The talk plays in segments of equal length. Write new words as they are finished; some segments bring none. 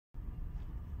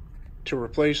To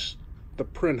replace the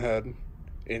printhead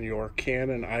in your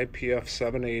Canon IPF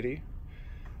 780,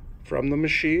 from the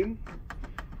machine,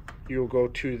 you'll go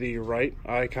to the right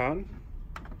icon,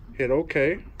 hit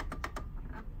OK,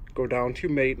 go down to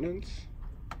Maintenance,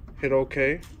 hit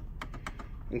OK,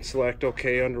 and select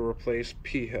OK under Replace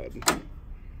P-head.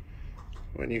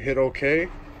 When you hit OK,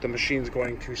 the machine's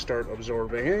going to start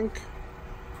absorbing ink.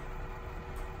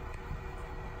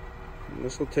 And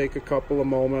this will take a couple of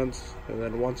moments, and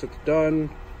then once it's done,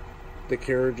 the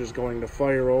carriage is going to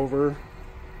fire over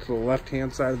to the left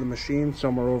hand side of the machine,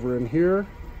 somewhere over in here,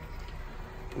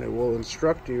 and it will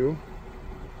instruct you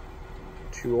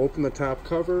to open the top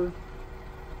cover,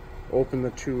 open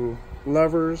the two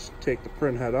levers, take the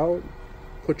printhead out,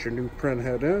 put your new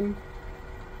printhead in,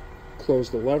 close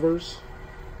the levers,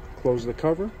 close the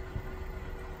cover,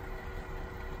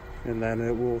 and then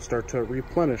it will start to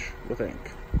replenish with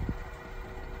ink.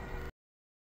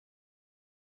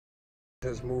 It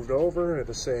has moved over. It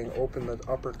is saying open the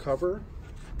upper cover,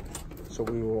 so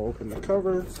we will open the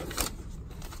cover.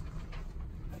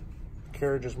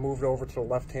 Carriage is moved over to the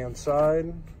left hand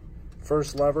side.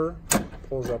 First lever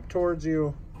pulls up towards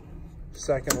you,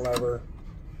 second lever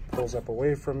pulls up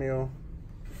away from you.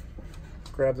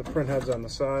 Grab the printheads on the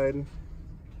side,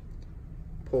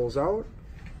 pulls out,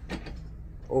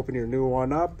 open your new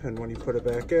one up, and when you put it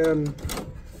back in,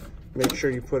 make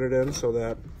sure you put it in so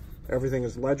that everything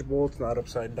is legible, it's not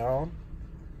upside down,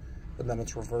 and then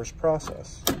it's reverse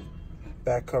process.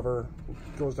 Back cover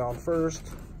goes down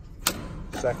first,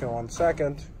 second one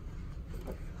second.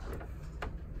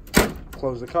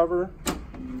 Close the cover,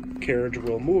 carriage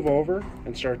will move over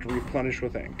and start to replenish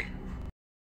with ink.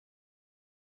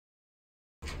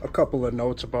 A couple of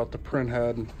notes about the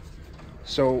printhead.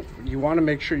 So you want to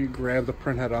make sure you grab the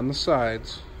printhead on the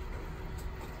sides.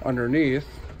 Underneath,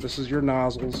 this is your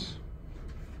nozzles.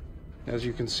 As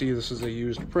you can see, this is a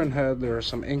used printhead. There is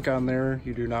some ink on there.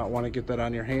 You do not want to get that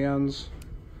on your hands.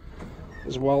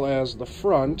 As well as the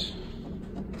front.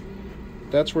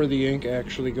 That's where the ink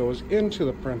actually goes into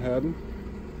the printhead.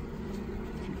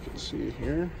 If you can see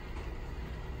here.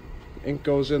 Ink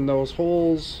goes in those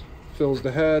holes, fills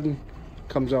the head,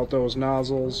 comes out those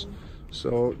nozzles.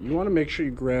 So you want to make sure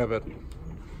you grab it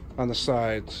on the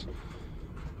sides.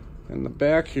 In the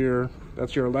back here,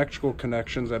 that's your electrical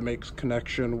connections that makes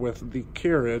connection with the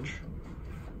carriage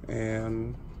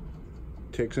and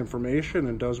takes information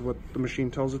and does what the machine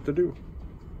tells it to do.